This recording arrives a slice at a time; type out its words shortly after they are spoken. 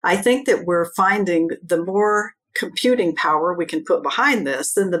I think that we're finding the more computing power we can put behind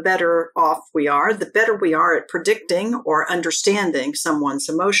this, then the better off we are, the better we are at predicting or understanding someone's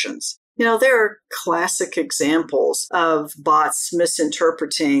emotions. There are classic examples of bots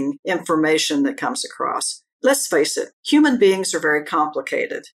misinterpreting information that comes across. Let's face it, human beings are very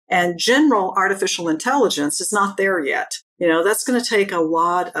complicated, and general artificial intelligence is not there yet. That's going to take a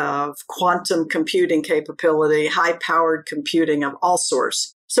lot of quantum computing capability, high-powered computing of all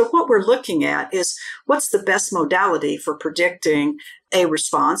sorts. So what we're looking at is what's the best modality for predicting a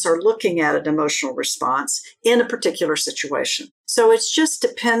response or looking at an emotional response in a particular situation. So it just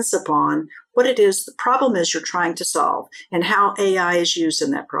depends upon what it is, the problem is you're trying to solve, and how AI is used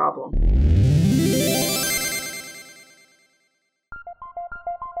in that problem.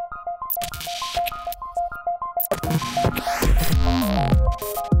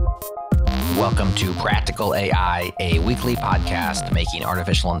 Welcome to Practical AI, a weekly podcast making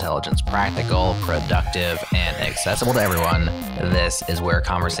artificial intelligence practical, productive, and accessible to everyone. This is where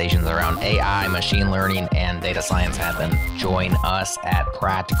conversations around AI, machine learning, and data science happen. Join us at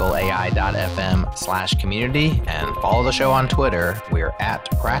practicalai.fm/community and follow the show on Twitter. We're at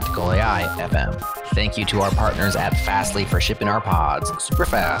practicalaifm. Thank you to our partners at Fastly for shipping our pods super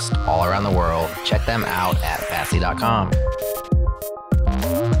fast all around the world. Check them out at fastly.com.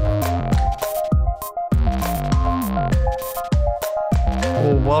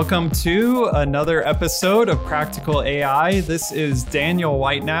 Well, welcome to another episode of Practical AI. This is Daniel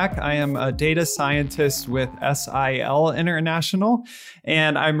Whitenack. I am a data scientist with SIL International,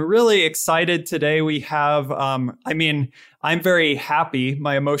 and I'm really excited today. We have, I'm very happy.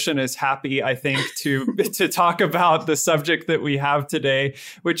 My emotion is happy, I think, to talk about the subject that we have today,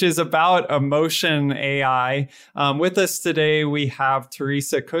 which is about emotion AI. With us today, we have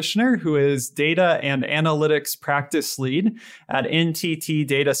Theresa Kushner, who is Data and Analytics Practice Lead at NTT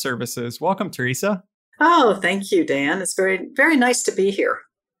Data Services. Welcome, Theresa. Oh, thank you, Dan. It's very, very nice to be here.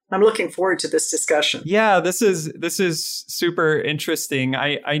 I'm looking forward to this discussion. Yeah, this is super interesting.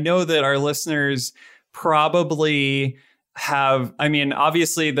 I know that our listeners probably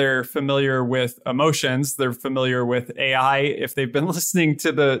obviously they're familiar with emotions. They're familiar with AI if they've been listening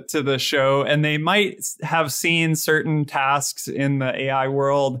to the show, and they might have seen certain tasks in the AI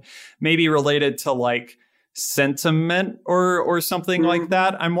world, maybe related to like sentiment or something like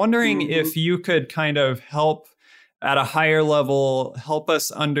that. I'm wondering if you could kind of help at a higher level, help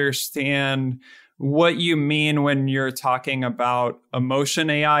us understand what you mean when you're talking about emotion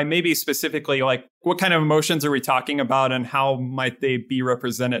AI, maybe specifically like what kind of emotions are we talking about and how might they be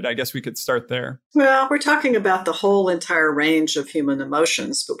represented? I guess we could start there. Well, we're talking about the whole entire range of human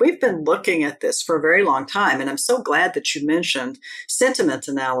emotions, but we've been looking at this for a very long time. And I'm so glad that you mentioned sentiment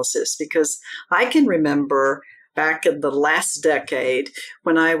analysis, because I can remember back in the last decade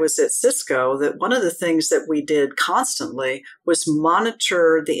when I was at Cisco, that one of the things that we did constantly was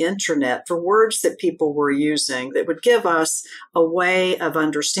monitor the internet for words that people were using that would give us a way of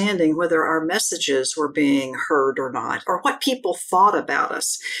understanding whether our messages were being heard or not, or what people thought about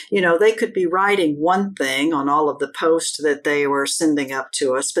us. They could be writing one thing on all of the posts that they were sending up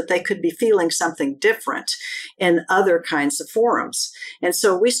to us, but they could be feeling something different in other kinds of forums. And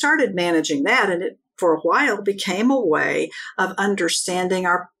so we started managing that, and it for a while became a way of understanding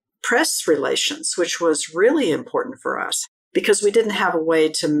our press relations, which was really important for us because we didn't have a way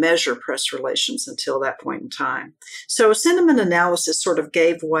to measure press relations until that point in time. So sentiment analysis sort of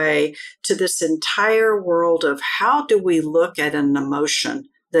gave way to this entire world of how do we look at an emotion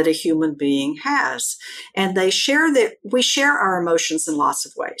that a human being has. And we share our emotions in lots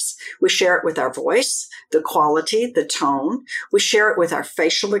of ways. We share it with our voice, the quality, the tone. We share it with our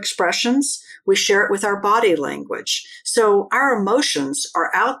facial expressions. We share it with our body language. So our emotions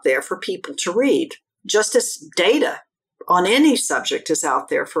are out there for people to read, just as data on any subject is out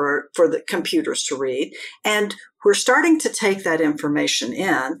there for the computers to read. And we're starting to take that information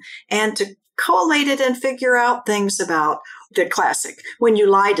in and to collate it and figure out things about the classic. When you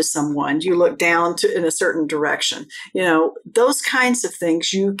lie to someone, you look down in a certain direction. Those kinds of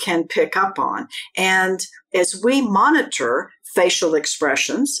things you can pick up on. And as we monitor facial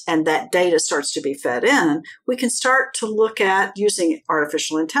expressions and that data starts to be fed in, we can start to look at, using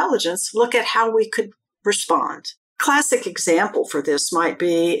artificial intelligence, look at how we could respond. Classic example for this might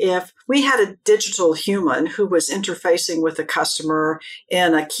be if we had a digital human who was interfacing with a customer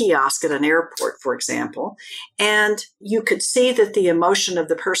in a kiosk at an airport, for example, and you could see that the emotion of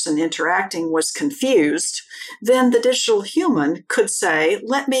the person interacting was confused, then the digital human could say,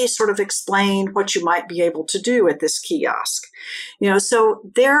 let me sort of explain what you might be able to do at this kiosk. So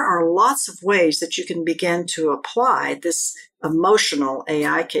there are lots of ways that you can begin to apply this emotional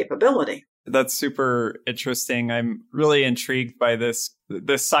AI capability. That's super interesting. I'm really intrigued by this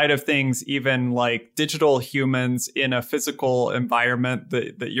side of things, even like digital humans in a physical environment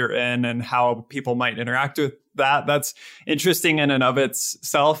that you're in and how people might interact with that. That's interesting in and of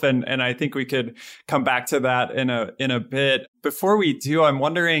itself. And I think we could come back to that in a bit. Before we do, I'm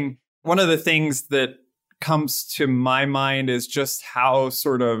wondering, one of the things that comes to my mind is just how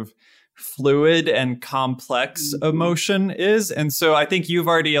sort of fluid and complex emotion is. And so I think you've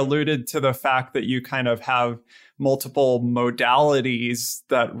already alluded to the fact that you kind of have multiple modalities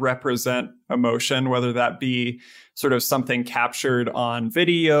that represent emotion, whether that be sort of something captured on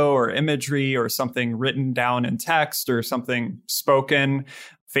video or imagery or something written down in text or something spoken,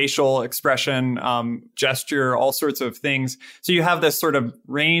 facial expression, gesture, all sorts of things. So you have this sort of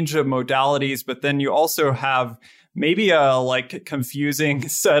range of modalities, but then you also have maybe a like confusing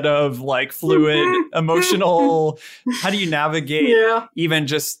set of like fluid emotional, how do you navigate even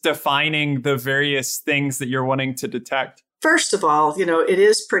just defining the various things that you're wanting to detect? First of all, it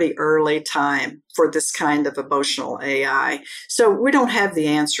is pretty early time for this kind of emotional AI. So we don't have the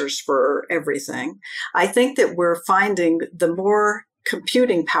answers for everything. I think that we're finding the more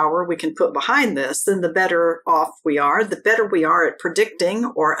computing power we can put behind this, then the better off we are, the better we are at predicting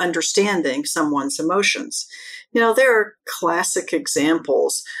or understanding someone's emotions. There are classic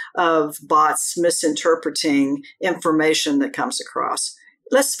examples of bots misinterpreting information that comes across.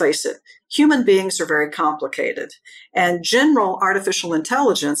 Let's face it, human beings are very complicated, and general artificial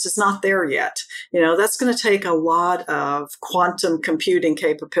intelligence is not there yet. That's going to take a lot of quantum computing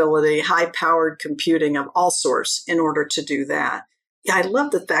capability, high-powered computing of all sorts in order to do that. I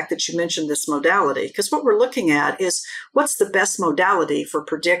love the fact that you mentioned this modality, because what we're looking at is what's the best modality for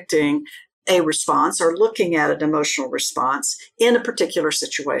predicting a response or looking at an emotional response in a particular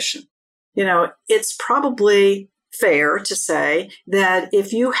situation. It's probably fair to say that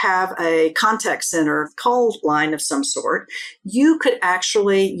if you have a contact center call line of some sort, you could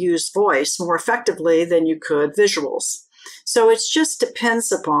actually use voice more effectively than you could visuals. So it just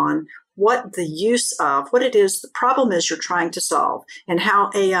depends upon what the use of, what it is, the problem is you're trying to solve, and how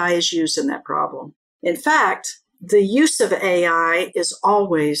AI is used in that problem. In fact, the use of AI is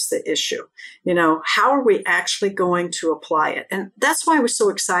always the issue. How are we actually going to apply it? And that's why we're so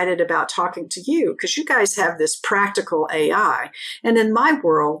excited about talking to you, because you guys have this practical AI. And in my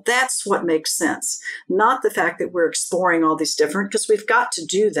world, that's what makes sense. Not the fact that we're exploring all these different, because we've got to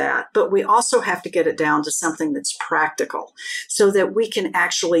do that, but we also have to get it down to something that's practical so that we can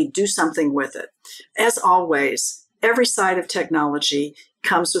actually do something with it. As always, every side of technology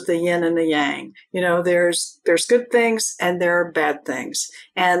comes with the yin and the yang. There's good things and there are bad things.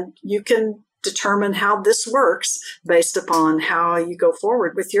 And you can determine how this works based upon how you go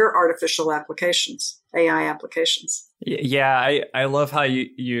forward with your artificial applications, AI applications. Yeah, I love how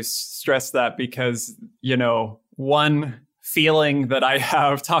you stress that, because, one feeling that I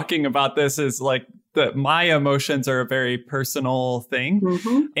have talking about this is like that my emotions are a very personal thing.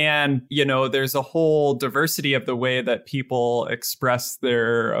 Mm-hmm. And, there's a whole diversity of the way that people express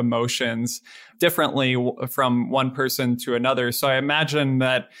their emotions differently from one person to another. So I imagine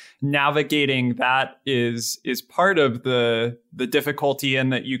that navigating that is part of the difficulty, in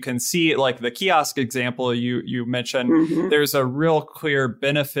that you can see, like the kiosk example you mentioned, mm-hmm. there's a real clear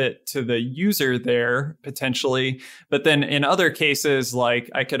benefit to the user there potentially. But then in other cases, like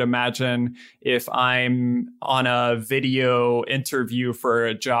I could imagine if I'm on a video interview for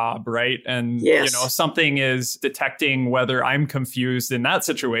a job, right? And, yes. Something is detecting whether I'm confused in that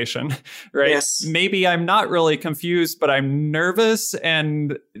situation, right? Yes. Maybe I'm not really confused, but I'm nervous,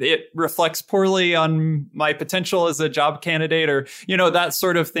 and it reflects poorly on my potential as a job candidate, or, that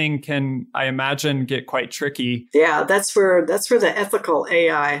sort of thing can, I imagine, get quite tricky. Yeah, that's where the ethical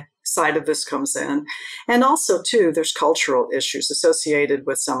AI side of this comes in. And also, too, there's cultural issues associated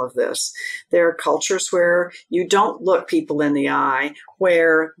with some of this. There are cultures where you don't look people in the eye,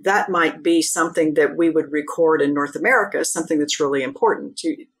 where that might be something that we would record in North America, something that's really important.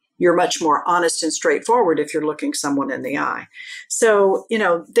 You're much more honest and straightforward if you're looking someone in the eye. So,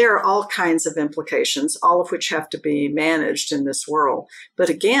 there are all kinds of implications, all of which have to be managed in this world. But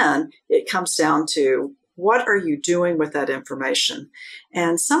again, it comes down to, what are you doing with that information?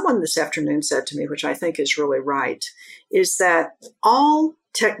 And someone this afternoon said to me, which I think is really right, is that all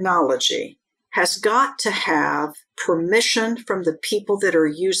technology has got to have permission from the people that are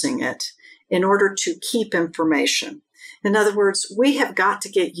using it in order to keep information. In other words, we have got to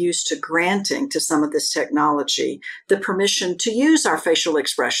get used to granting to some of this technology the permission to use our facial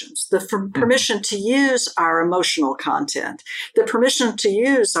expressions, the permission to use our emotional content, the permission to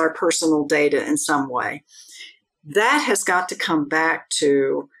use our personal data in some way. that has got to come back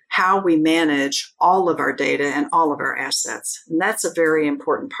to how we manage all of our data and all of our assets. And that's a very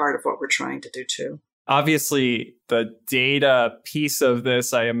important part of what we're trying to do too. Obviously, the data piece of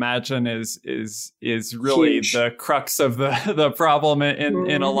this, I imagine, is really Huge. the crux of the problem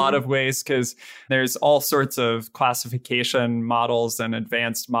in a lot of ways, because there's all sorts of classification models and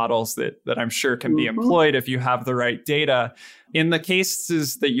advanced models that I'm sure can be employed if you have the right data. In the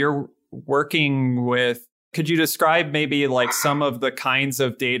cases that you're working with, could you describe maybe like some of the kinds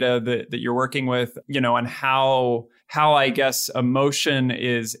of data that you're working with, and how I guess emotion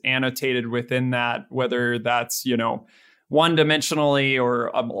is annotated within that, whether that's, one-dimensionally or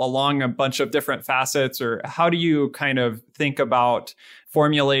along a bunch of different facets, or how do you kind of think about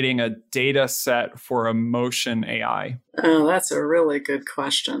formulating a data set for emotion AI? Oh, that's a really good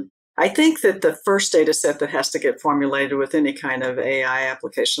question. I think that the first data set that has to get formulated with any kind of AI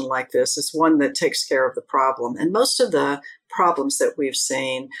application like this is one that takes care of the problem. And most of the problems that we've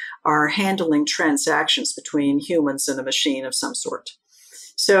seen are handling transactions between humans and a machine of some sort.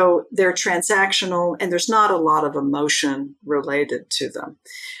 So they're transactional and there's not a lot of emotion related to them.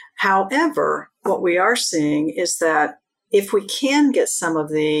 However, what we are seeing is that if we can get some of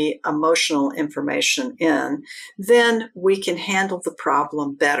the emotional information in, then we can handle the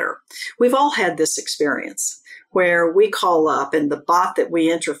problem better. We've all had this experience where we call up and the bot that we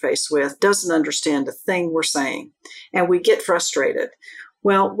interface with doesn't understand a thing we're saying, and we get frustrated.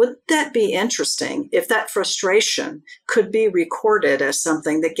 Well, wouldn't that be interesting if that frustration could be recorded as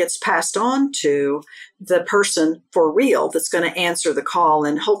something that gets passed on to the person for real that's going to answer the call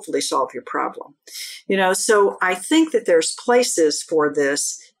and hopefully solve your problem? So I think that there's places for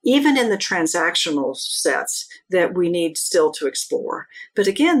this, even in the transactional sets, that we need still to explore. But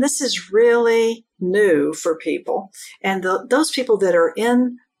again, this is really new for people. And those people that are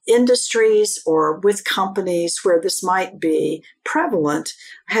in industries or with companies where this might be prevalent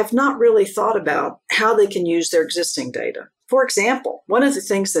have not really thought about how they can use their existing data. For example, one of the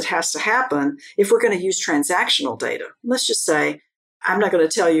things that has to happen if we're going to use transactional data, let's just say, I'm not going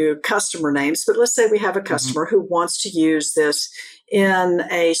to tell you customer names, but let's say we have a customer who wants to use this in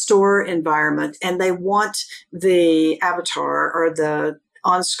a store environment and they want the avatar or the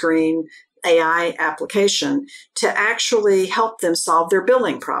on-screen AI application to actually help them solve their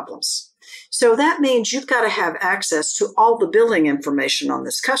billing problems. So that means you've got to have access to all the billing information on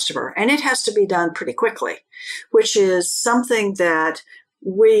this customer, and it has to be done pretty quickly, which is something that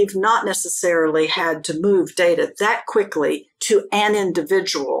we've not necessarily had to move data that quickly to an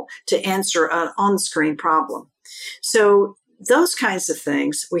individual to answer an on-screen problem. So those kinds of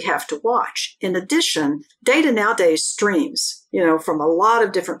things we have to watch. In addition, data nowadays streams, from a lot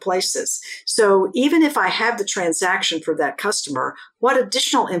of different places. So even if I have the transaction for that customer, what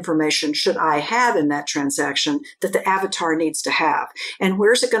additional information should I have in that transaction that the avatar needs to have? And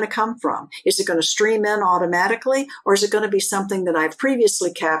where's it going to come from? Is it going to stream in automatically, or is it going to be something that I've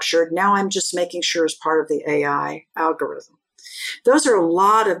previously captured? Now I'm just making sure it's part of the AI algorithm. Those are a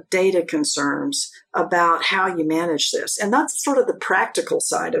lot of data concerns about how you manage this. And that's sort of the practical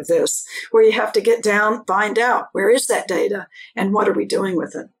side of this, where you have to get down, find out where is that data and what are we doing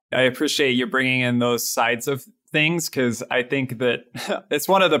with it? I appreciate you bringing in those sides of things, because I think that it's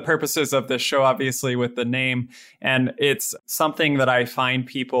one of the purposes of this show, obviously, with the name. And it's something that I find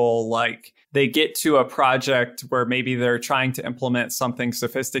people like, they get to a project where maybe they're trying to implement something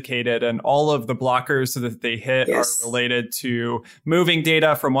sophisticated and all of the blockers that they hit are related to moving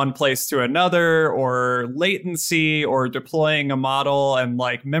data from one place to another, or latency, or deploying a model, and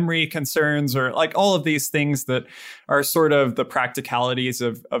like memory concerns, or like all of these things that are sort of the practicalities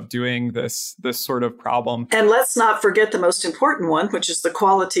of doing this sort of problem. And let's not forget the most important one, which is the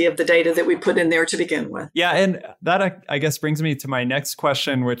quality of the data that we put in there to begin with. Yeah, and that I guess brings me to my next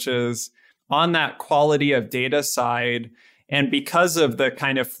question, which is, on that quality of data side, and because of the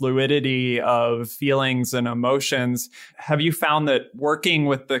kind of fluidity of feelings and emotions, have you found that working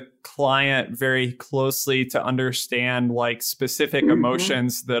with the client very closely to understand like specific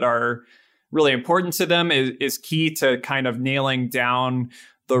emotions that are really important to them is key to kind of nailing down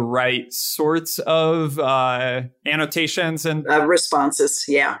the right sorts of annotations and responses?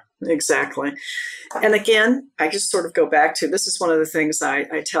 Yeah, exactly. And again, I just sort of go back to, this is one of the things I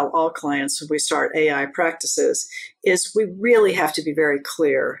tell all clients when we start AI practices, is we really have to be very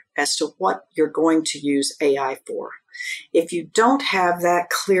clear as to what you're going to use AI for. If you don't have that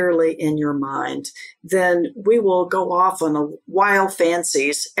clearly in your mind, then we will go off on a wild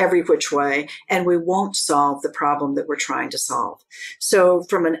fancies every which way, and we won't solve the problem that we're trying to solve. So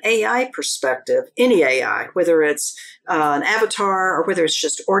from an AI perspective, any AI, whether it's an avatar or whether it's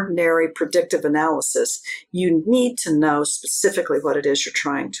just ordinary predictive analysis, you need to know specifically what it is you're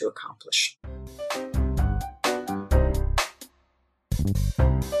trying to accomplish.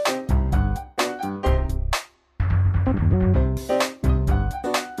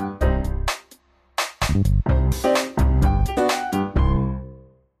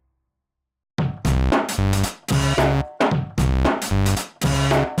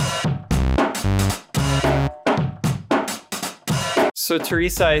 So,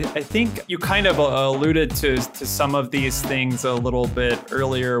 Theresa, I think you kind of alluded to some of these things a little bit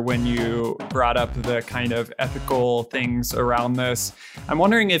earlier when you brought up the kind of ethical things around this. I'm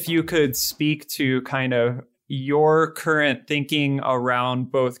wondering if you could speak to kind of your current thinking around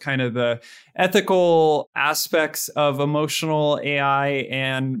both kind of the ethical aspects of emotional AI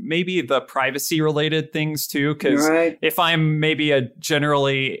and maybe the privacy related things too. Because if I'm maybe a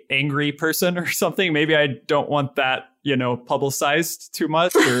generally angry person or something, maybe I don't want that, publicized too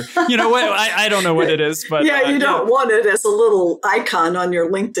much, or, what, I don't know what it is, but you don't want it as a little icon on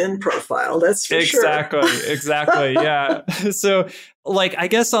your LinkedIn profile. That's for sure. Exactly. Yeah. So I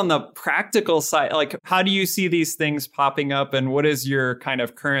guess on the practical side, how do you see these things popping up, and what is your kind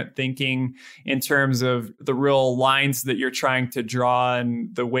of current thinking in terms of the real lines that you're trying to draw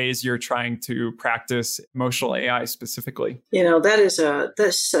and the ways you're trying to practice emotional AI specifically?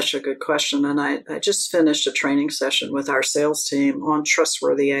 That's such a good question. And I just finished a training session with our sales team on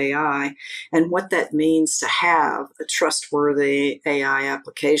trustworthy AI and what that means to have a trustworthy AI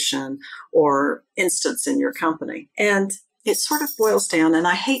application or instance in your company. And it sort of boils down, and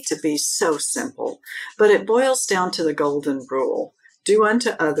I hate to be so simple, but it boils down to the golden rule. Do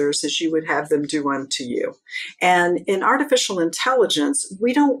unto others as you would have them do unto you. And in artificial intelligence,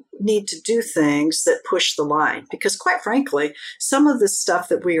 we don't need to do things that push the line, because quite frankly, some of the stuff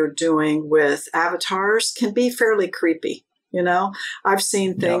that we are doing with avatars can be fairly creepy. I've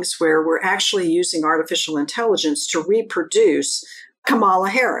seen things where we're actually using artificial intelligence to reproduce Kamala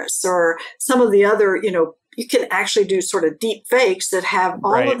Harris or some of the other, you can actually do sort of deep fakes that have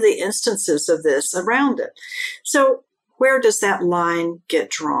all of the instances of this around it. So where does that line get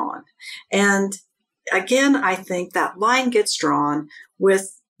drawn? And again, I think that line gets drawn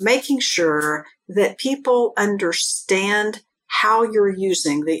with making sure that people understand how you're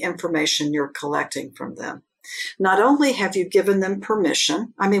using the information you're collecting from them. Not only have you given them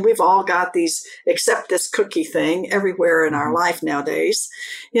permission, I mean, we've all got these accept this cookie thing everywhere in our life nowadays,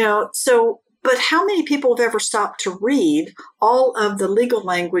 but how many people have ever stopped to read all of the legal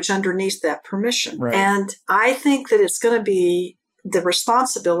language underneath that permission? Right. And I think that it's going to be the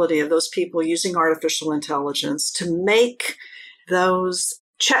responsibility of those people using artificial intelligence to make those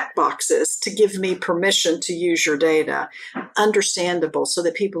check boxes to give me permission to use your data understandable so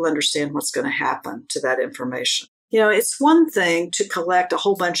that people understand what's going to happen to that information. It's one thing to collect a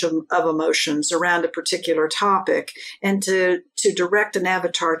whole bunch of emotions around a particular topic and to direct an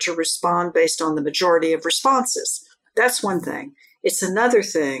avatar to respond based on the majority of responses. That's one thing. It's another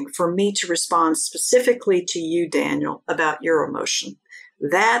thing for me to respond specifically to you, Daniel, about your emotion.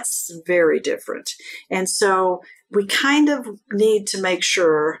 That's very different. And so we kind of need to make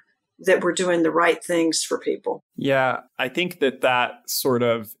sure that we're doing the right things for people. Yeah, I think that sort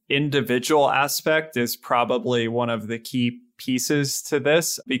of individual aspect is probably one of the key pieces to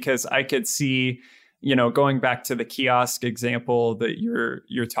this, because I could see, going back to the kiosk example that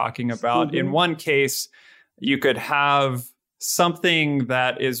you're talking about, in one case, you could have something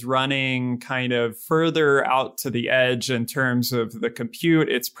that is running kind of further out to the edge in terms of the compute.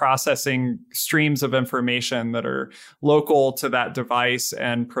 It's processing streams of information that are local to that device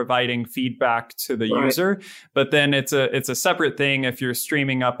and providing feedback to the user. But then it's a separate thing if you're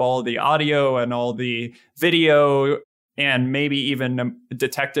streaming up all the audio and all the video and maybe even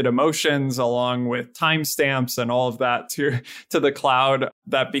detected emotions along with timestamps and all of that to the cloud.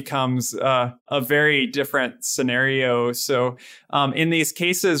 That becomes a very different scenario. So in these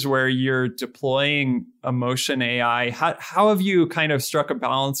cases where you're deploying emotion AI, how have you kind of struck a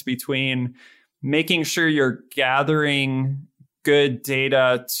balance between making sure you're gathering good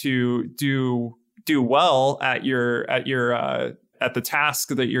data to do well at the task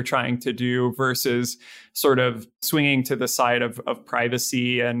that you're trying to do versus sort of swinging to the side of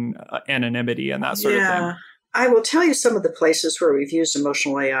privacy and anonymity and that sort of thing? I will tell you some of the places where we've used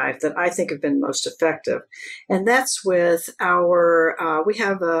emotional AI that I think have been most effective. And that's with we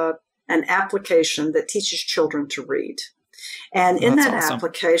have an an application that teaches children to read. And in that awesome.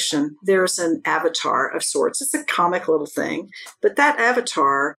 application, there's an avatar of sorts. It's a comic little thing, but that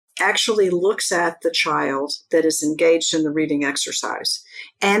avatar actually looks at the child that is engaged in the reading exercise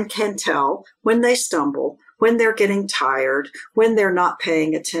and can tell when they stumble, when they're getting tired, when they're not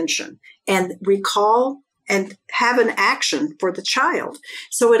paying attention, and recall and have an action for the child.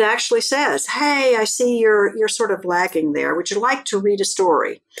 So it actually says, hey, I see you're sort of lagging there. Would you like to read a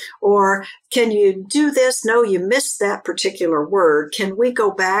story? Or can you do this? No, you missed that particular word. Can we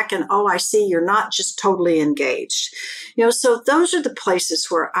go back? And I see you're not just totally engaged. So those are the places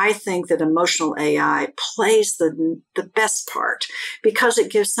where I think that emotional AI plays the best part, because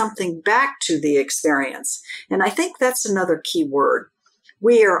it gives something back to the experience. And I think that's another key word.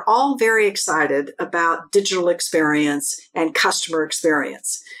 We are all very excited about digital experience and customer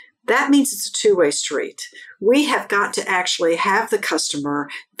experience. That means it's a two-way street. We have got to actually have the customer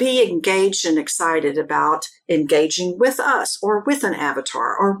be engaged and excited about engaging with us or with an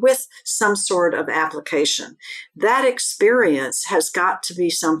avatar or with some sort of application. That experience has got to be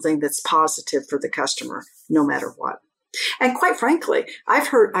something that's positive for the customer, no matter what. And quite frankly,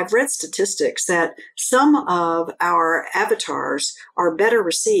 I've read statistics that some of our avatars are better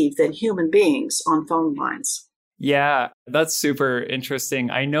received than human beings on phone lines. Yeah, that's super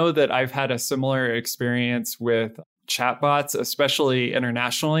interesting. I know that I've had a similar experience with chatbots, especially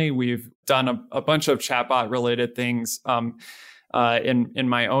internationally. We've done a bunch of chatbot related things in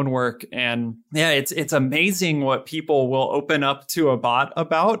my own work. And yeah, it's amazing what people will open up to a bot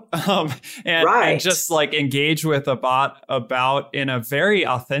about and just like engage with a bot about in a very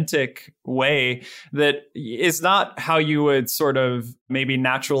authentic way that is not how you would sort of maybe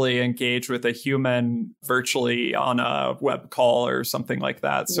naturally engage with a human virtually on a web call or something like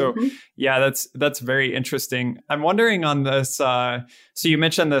that. So yeah, that's very interesting. I'm wondering on this, so you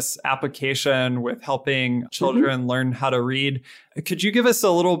mentioned this application with helping children learn how to read. Could you give us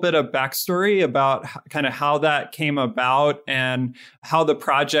a little bit of backstory about kind of how that came about and how the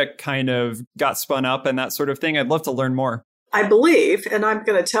project kind of got spun up and that sort of thing? I'd love to learn more. I believe, and I'm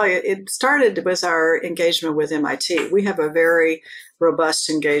going to tell you, it started with our engagement with MIT. We have a very robust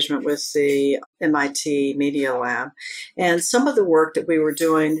engagement with the MIT Media Lab. And some of the work that we were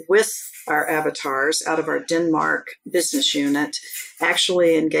doing with our avatars out of our Denmark business unit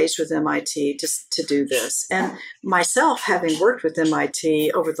actually engaged with MIT to do this. And myself, having worked with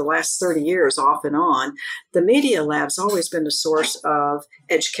MIT over the last 30 years off and on, the Media Lab's always been a source of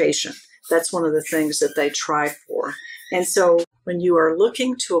education. That's one of the things that they try for. And so when you are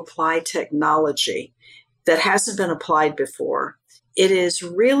looking to apply technology that hasn't been applied before, it is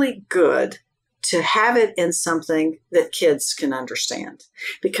really good to have it in something that kids can understand.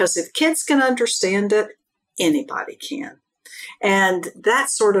 Because if kids can understand it, anybody can. And that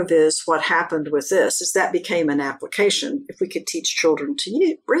sort of is what happened with this, is that became an application. If we could teach children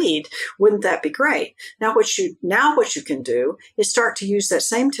to read, wouldn't that be great? Now what you can do is start to use that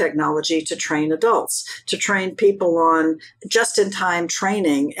same technology to train adults, to train people on just-in-time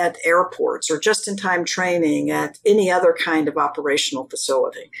training at airports or just-in-time training at any other kind of operational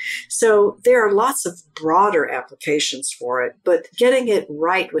facility. So there are lots of broader applications for it, but getting it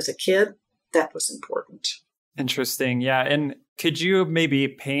right with a kid, that was important. Interesting. Yeah. And could you maybe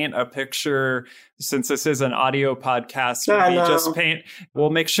paint a picture, since this is an audio podcast, we'll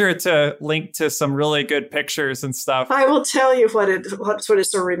make sure to link to some really good pictures and stuff. I will tell you what it sort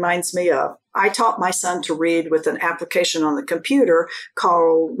of reminds me of. I taught my son to read with an application on the computer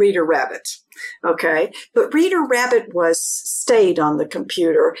called Reader Rabbit. Okay. But Reader Rabbit stayed on the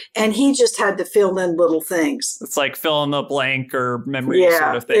computer and he just had to fill in little things. It's like fill in the blank or memory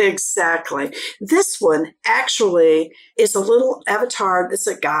sort of thing. Exactly. This one actually is a little avatar. It's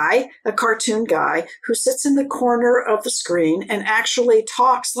a cartoon guy who sits in the corner of the screen and actually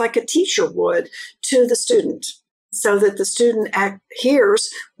talks like a teacher would to the student, so that the student hears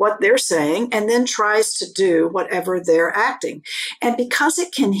what they're saying and then tries to do whatever they're acting. And because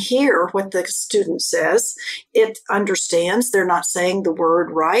it can hear what the student says, it understands they're not saying the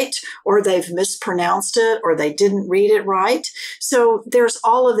word right, or they've mispronounced it, or they didn't read it right. So there's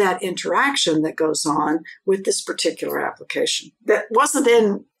all of that interaction that goes on with this particular application that wasn't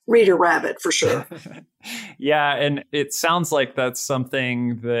in Reader Rabbit for sure. Yeah. And it sounds like that's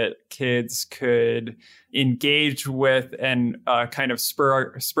something that kids could engage with and kind of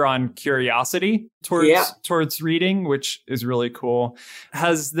spur on curiosity towards reading, which is really cool.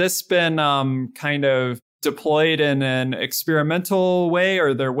 Has this been kind of deployed in an experimental way? Or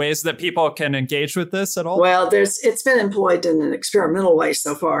are there ways that people can engage with this at all? Well, it's been employed in an experimental way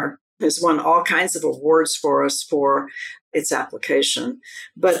so far. It's won all kinds of awards for us for its application.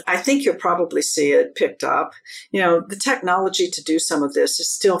 But I think you'll probably see it picked up. The technology to do some of this is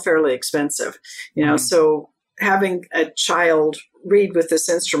still fairly expensive, so having a child read with this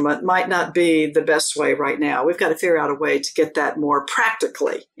instrument might not be the best way right now. We've got to figure out a way to get that more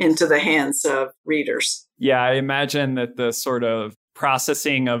practically into the hands of readers. Yeah, I imagine that the sort of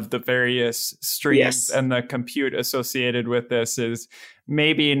processing of the various streams and the compute associated with this is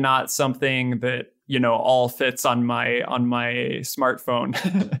maybe not something that all fits on my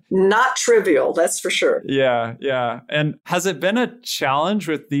smartphone. Not trivial, that's for sure. Yeah. And has it been a challenge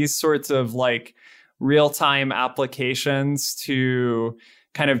with these sorts of real-time applications to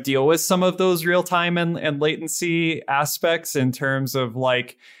kind of deal with some of those real-time and latency aspects in terms of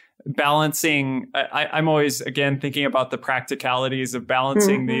balancing? I'm always, again, thinking about the practicalities of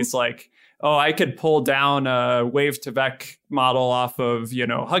balancing these I could pull down a wave to vec model off of,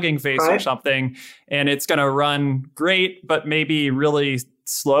 Hugging Face or something, and it's going to run great, but maybe really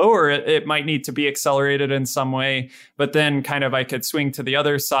slow, or it might need to be accelerated in some way. But then kind of I could swing to the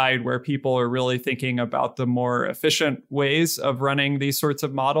other side where people are really thinking about the more efficient ways of running these sorts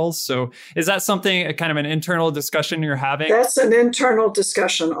of models. So is that something, kind of an internal discussion you're having? That's an internal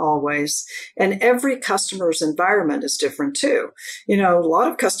discussion always. And every customer's environment is different too. A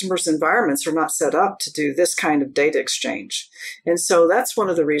lot of customers' environments are not set up to do this kind of data exchange. And so that's one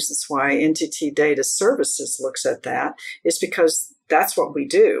of the reasons why NTT Data Services looks at that, is because that's what we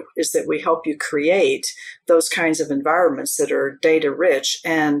do, is that we help you create those kinds of environments that are data rich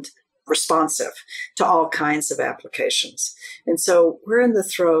and responsive to all kinds of applications. And so we're in the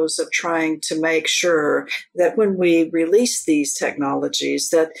throes of trying to make sure that when we release these technologies,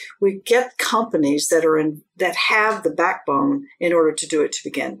 that we get companies that have the backbone in order to do it to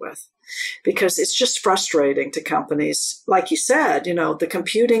begin with. Because it's just frustrating to companies. Like you said, the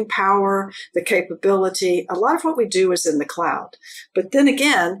computing power, the capability, a lot of what we do is in the cloud. But then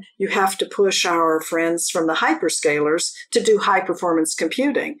again, you have to push our friends from the hyperscalers to do high performance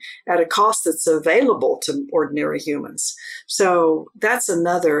computing at a cost that's available to ordinary humans. So that's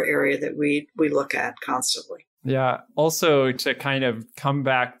another area that we look at constantly. Yeah. Also, to kind of come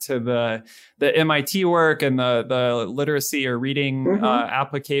back to the MIT work and the literacy or reading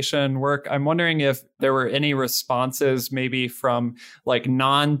application work, I'm wondering if there were any responses maybe from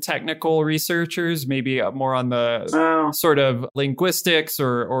non-technical researchers, maybe more on the sort of linguistics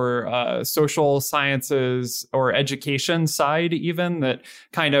or social sciences or education side even, that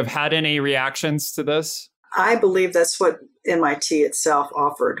kind of had any reactions to this? I believe that's what MIT itself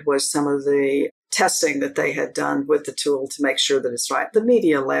offered, was some of the testing that they had done with the tool to make sure that it's right. The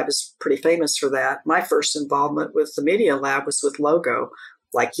Media Lab is pretty famous for that. My first involvement with the Media Lab was with Logo,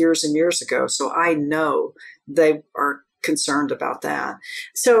 years and years ago. So I know they are concerned about that.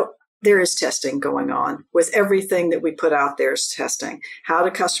 So there is testing going on with everything that we put out there is testing. How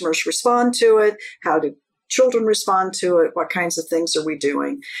do customers respond to it? How do children respond to it? What kinds of things are we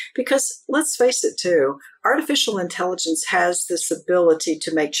doing? Because let's face it too, artificial intelligence has this ability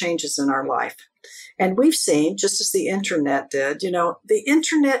to make changes in our life. And we've seen, just as the internet did, the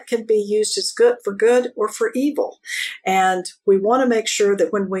internet can be used as good or for evil. And we want to make sure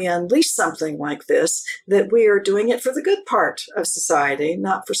that when we unleash something like this, that we are doing it for the good part of society,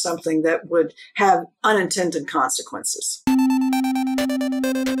 not for something that would have unintended consequences.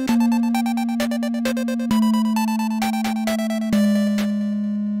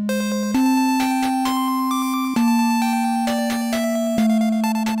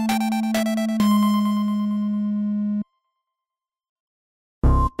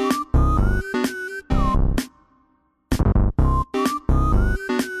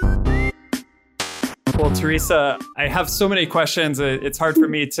 Well, Theresa, I have so many questions. It's hard for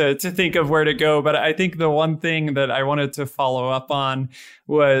me to think of where to go. But I think the one thing that I wanted to follow up on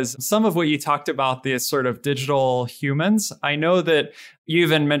was some of what you talked about, these sort of digital humans. I know that you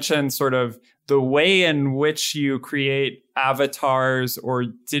even mentioned sort of the way in which you create avatars or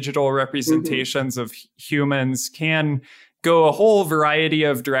digital representations of humans can go a whole variety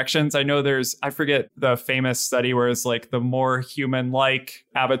of directions. I know I forget the famous study where it's the more human-like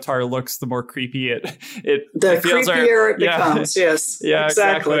avatar looks, the more creepy it feels. The creepier it becomes, yes. Yeah,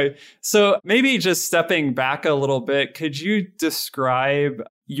 exactly. So maybe just stepping back a little bit, could you describe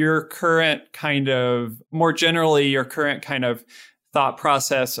your current kind of, more generally, your current kind of thought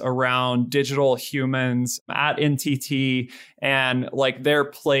process around digital humans at NTT and their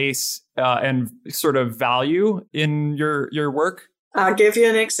place and sort of value in your work? I'll give you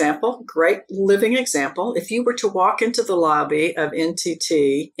an example, great living example. If you were to walk into the lobby of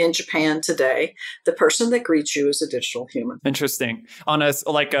NTT in Japan today, the person that greets you is a digital human. Interesting. On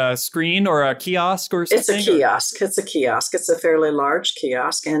a screen or a kiosk or something? It's a kiosk. It's a kiosk. It's a fairly large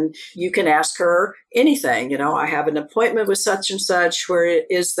kiosk. And you can ask her anything. I have an appointment with such and such. Where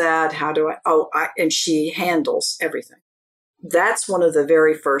is that? How do and she handles everything. That's one of the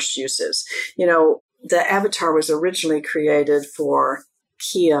very first uses. The avatar was originally created for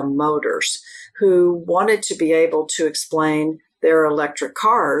Kia Motors, who wanted to be able to explain their electric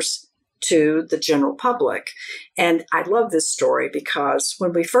cars to the general public. And I love this story because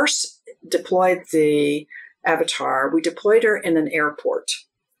when we first deployed the avatar, we deployed her in an airport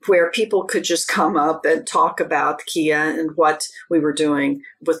where people could just come up and talk about Kia and what we were doing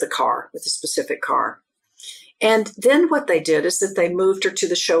with the car, with the specific car. And then what they did is that they moved her to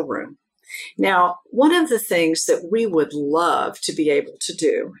the showroom. Now, one of the things that we would love to be able to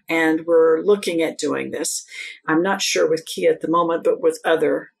do, and we're looking at doing this, I'm not sure with Kia at the moment, but with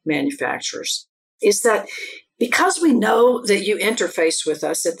other manufacturers, is that because we know that you interface with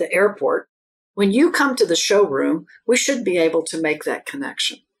us at the airport, when you come to the showroom, we should be able to make that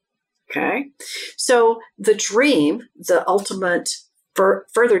connection. Okay? So the dream, the ultimate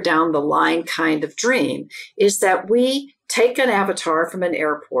further down the line kind of dream, is that we take an avatar from an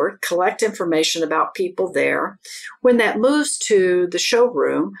airport, collect information about people there. When that moves to the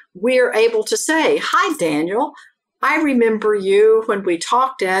showroom, we're able to say, "Hi, Daniel, I remember you when we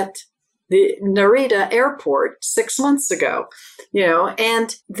talked at the Narita airport 6 months ago,"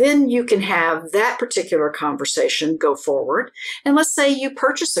 and then you can have that particular conversation go forward. And let's say you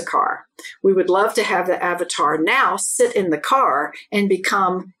purchase a car. We would love to have the avatar now sit in the car and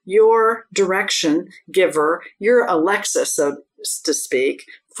become your direction giver, your Alexa, so to speak,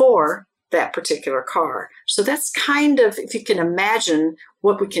 for that particular car. So that's kind of, if you can imagine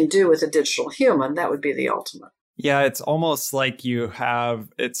what we can do with a digital human, that would be the ultimate. Yeah, it's almost like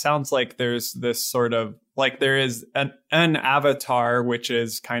it sounds like there's this sort of, like there is an avatar, which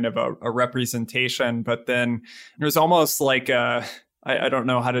is kind of a representation, but then there's almost like I don't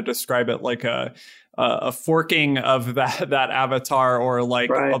know how to describe it, like a forking of that avatar, or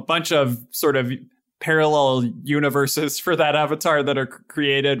like right. A bunch of sort of parallel universes for that avatar that are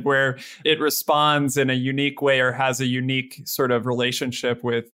created where it responds in a unique way or has a unique sort of relationship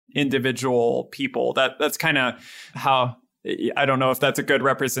with individual people. That's kind of how, I don't know if that's a good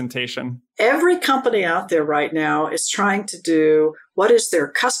representation. Every company out there right now is trying to do what is their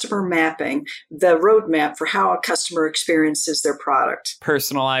customer mapping, the roadmap for how a customer experiences their product.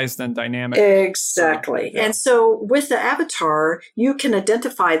 Personalized and dynamic. Exactly. Yeah. And so with the avatar, you can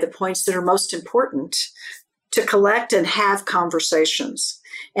identify the points that are most important to collect and have conversations.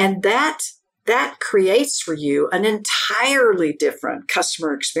 And that creates for you an entirely different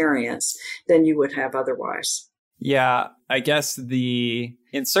customer experience than you would have otherwise. Yeah, I guess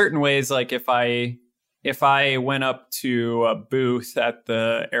in certain ways, like if I went up to a booth at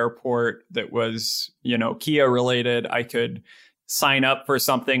the airport that was, Kia related, I could sign up for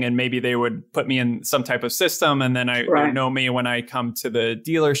something and maybe they would put me in some type of system, and then they know me when I come to the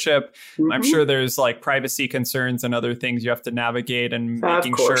dealership. Mm-hmm. I'm sure there's like privacy concerns and other things you have to navigate, and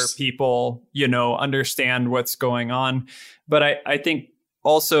making sure people, understand what's going on. But I think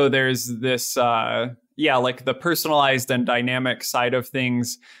also there's this, like the personalized and dynamic side of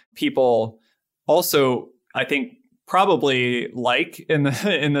things, people also, I think, probably like in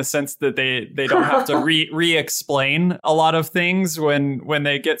the sense that they don't have to re-explain a lot of things when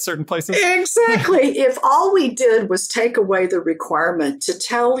they get certain places. Exactly. If all we did was take away the requirement to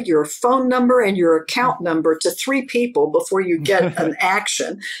tell your phone number and your account number to 3 people before you get an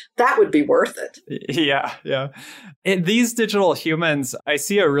action, that would be worth it. Yeah. These digital humans, I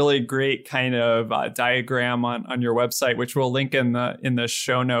see a really great kind of diagram on your website, which we'll link in the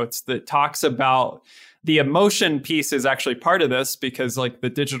show notes, that talks about the emotion piece is actually part of this, because like the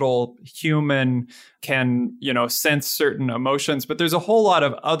digital human can, sense certain emotions, but there's a whole lot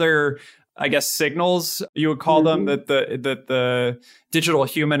of other, I guess, signals you would call them that the digital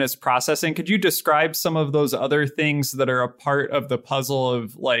human is processing. Could you describe some of those other things that are a part of the puzzle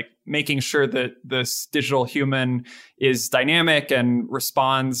of like making sure that this digital human is dynamic and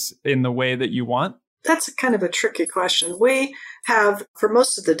responds in the way that you want? That's kind of a tricky question. We have, for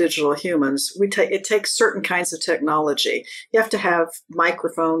most of the digital humans, it takes certain kinds of technology. You have to have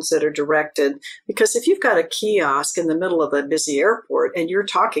microphones that are directed, because if you've got a kiosk in the middle of a busy airport and you're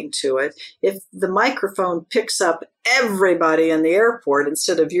talking to it, if the microphone picks up everybody in the airport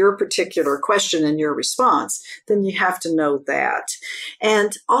instead of your particular question and your response, then you have to know that.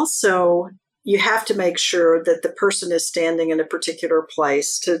 And also, you have to make sure that the person is standing in a particular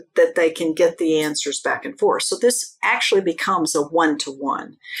place that they can get the answers back and forth. So this actually becomes a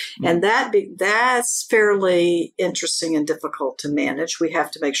one-to-one. Mm-hmm. And that's fairly interesting and difficult to manage. We have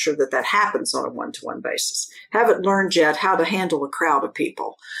to make sure that happens on a one-to-one basis. Haven't learned yet how to handle a crowd of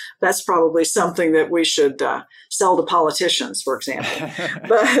people. That's probably something that we should sell to politicians, for example.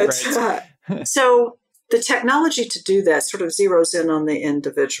 But so the technology to do that sort of zeroes in on the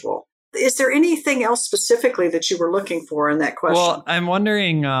individual. Is there anything else specifically that you were looking for in that question? Well, I'm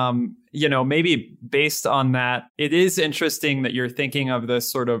wondering, maybe based on that, it is interesting that you're thinking of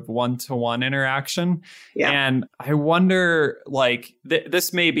this sort of one-to-one interaction. Yeah. And I wonder,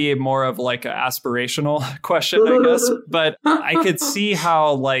 this may be more of like an aspirational question, I guess, but I could see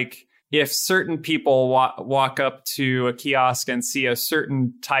how, if certain people walk up to a kiosk and see a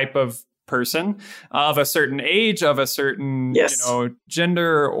certain type of person of a certain age, of a certain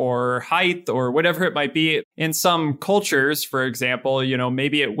gender or height or whatever it might be. In some cultures, for example,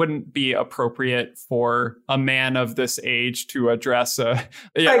 maybe it wouldn't be appropriate for a man of this age to address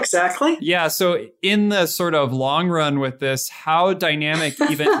Exactly. Yeah. So in the sort of long run with this, how dynamic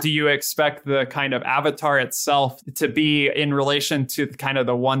even do you expect the kind of avatar itself to be in relation to kind of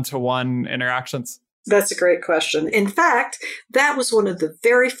the one-to-one interactions? That's a great question. In fact, that was one of the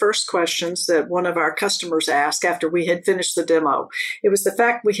very first questions that one of our customers asked after we had finished the demo. It was the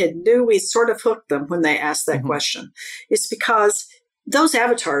fact we sort of hooked them when they asked that question. It's because those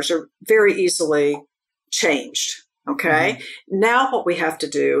avatars are very easily changed. Okay. Mm-hmm. Now what we have to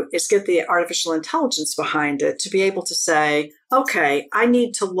do is get the artificial intelligence behind it to be able to say, okay, I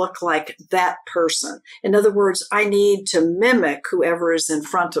need to look like that person. In other words, I need to mimic whoever is in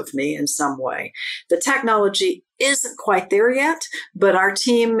front of me in some way. The technology isn't quite there yet, but our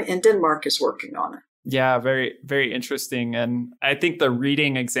team in Denmark is working on it. Yeah, very, very interesting. And I think the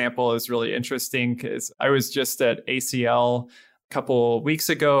reading example is really interesting because I was just at ACL couple weeks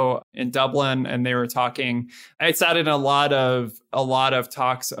ago in Dublin, and they were talking. I sat in a lot of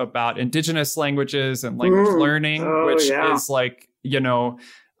talks about indigenous languages and language learning, which is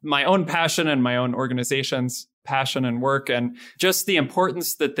my own passion and my own organization's passion and work, and just the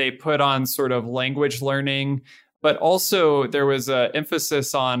importance that they put on sort of language learning. But also there was an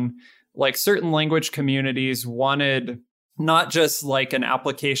emphasis on certain language communities wanted not just an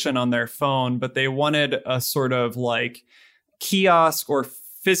application on their phone, but they wanted a sort of kiosk or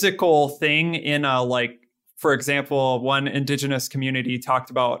physical thing in for example, one indigenous community talked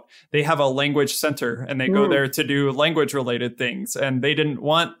about they have a language center and they go there to do language related things. And they didn't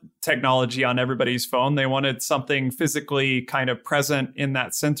want technology on everybody's phone. They wanted something physically kind of present in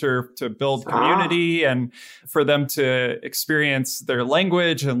that center to build community and for them to experience their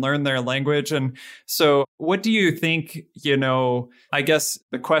language and learn their language. And so what do you think, I guess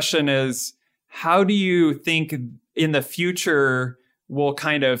the question is, how do you think in the future we'll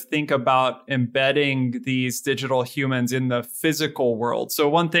kind of think about embedding these digital humans in the physical world? So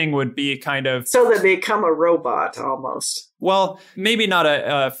one thing would be kind of... So they become a robot almost. Well, maybe not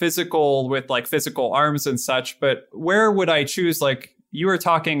a physical with physical arms and such, but where would I choose you were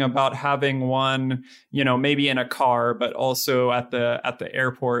talking about having one, maybe in a car, but also at the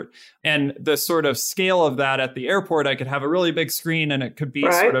airport. And the sort of scale of that at the airport, I could have a really big screen and it could be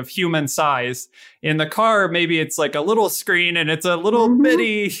sort of human size. In the car, maybe it's a little screen and it's a little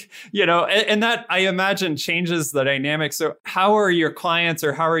bitty, and that I imagine changes the dynamic. So how are your clients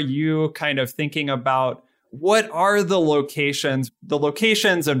or how are you kind of thinking about what are the locations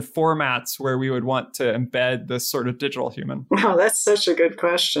and formats where we would want to embed this sort of digital human? Wow, that's such a good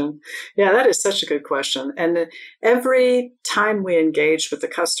question. Yeah, that is such a good question. And every time we engage with the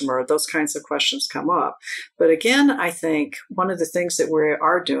customer, those kinds of questions come up. But again, I think one of the things that we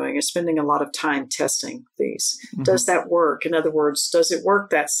are doing is spending a lot of time testing these. Mm-hmm. Does that work? In other words, does it work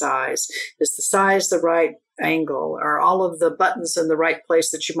that size? Is the size the right angle? Are all of the buttons in the right place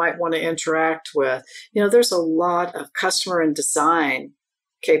that you might want to interact with? There's a lot of customer and design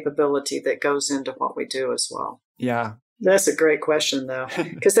capability that goes into what we do as well. Yeah. That's a great question, though,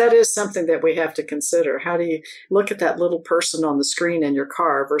 because that is something that we have to consider. How do you look at that little person on the screen in your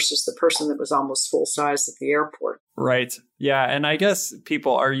car versus the person that was almost full size at the airport? Right. Yeah. And I guess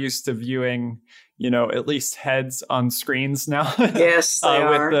people are used to viewing at least heads on screens now. Yes, they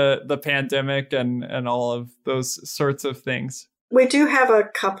are. With the pandemic and all of those sorts of things. We do have a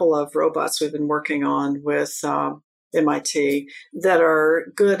couple of robots we've been working on with MIT that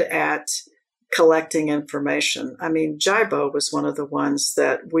are good at collecting information. I mean, Jibo was one of the ones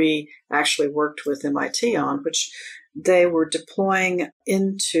that we actually worked with MIT on, which they were deploying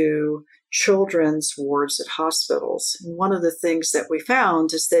into children's wards at hospitals. And one of the things that we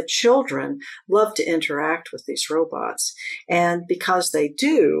found is that children love to interact with these robots. And because they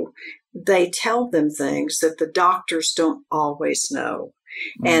do, they tell them things that the doctors don't always know.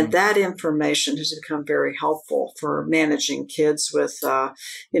 And that information has become very helpful for managing kids with,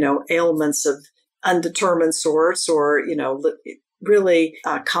 ailments of undetermined sorts or, really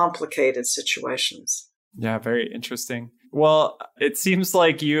complicated situations. Yeah, very interesting. Well, it seems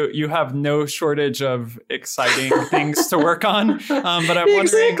like you have no shortage of exciting things to work on. But I'm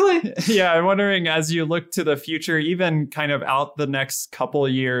wondering, I'm wondering as you look to the future, even kind of out the next couple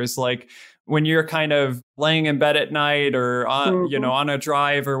of years, like when you're kind of laying in bed at night or on, on a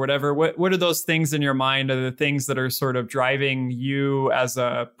drive or whatever, what are those things in your mind? Are the things that are sort of driving you as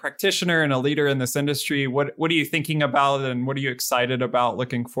a practitioner and a leader in this industry? What are you thinking about and what are you excited about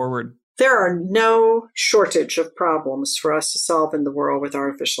looking forward? There are no shortage of problems for us to solve in the world with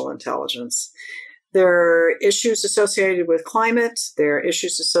artificial intelligence. There are issues associated with climate. There are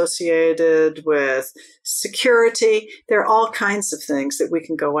issues associated with security. There are all kinds of things that we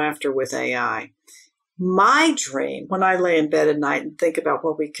can go after with AI. My dream, when I lay in bed at night and think about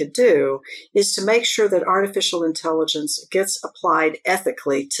what we could do, is to make sure that artificial intelligence gets applied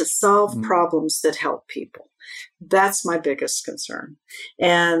ethically to solve problems that help people. That's my biggest concern.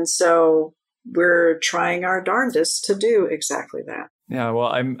 And so we're trying our darndest to do exactly that. Yeah, well,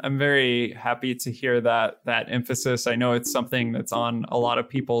 I'm very happy to hear that emphasis. I know it's something that's on a lot of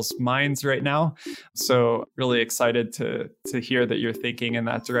people's minds right now. So really excited to hear that you're thinking in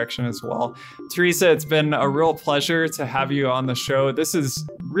that direction as well. Theresa, it's been a real pleasure to have you on the show. This is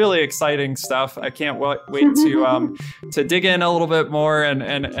really exciting stuff. I can't wait to dig in a little bit more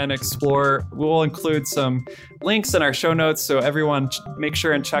and explore. We'll include some links in our show notes, so everyone make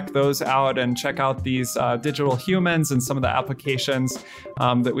sure and check those out and check out these digital humans and some of the applications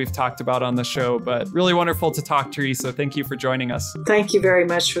that we've talked about on the show. But really wonderful to talk, Theresa. Thank you for joining us. Thank you very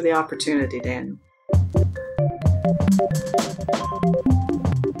much for the opportunity, Daniel.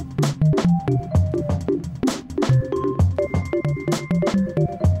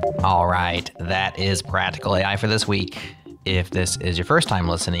 All right, that is Practical AI for this week. If this is your first time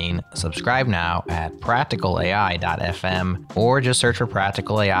listening, subscribe now at practicalai.fm or just search for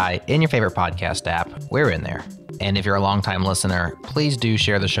Practical AI in your favorite podcast app. We're in there. And if you're a longtime listener, please do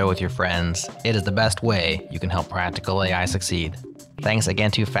share the show with your friends. It is the best way you can help Practical AI succeed. Thanks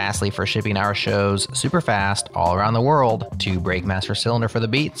again to Fastly for shipping our shows super fast all around the world, to Breakmaster Cylinder for the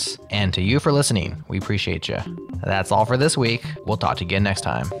beats, and to you for listening. We appreciate you. That's all for this week. We'll talk to you again next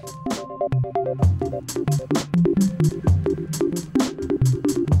time.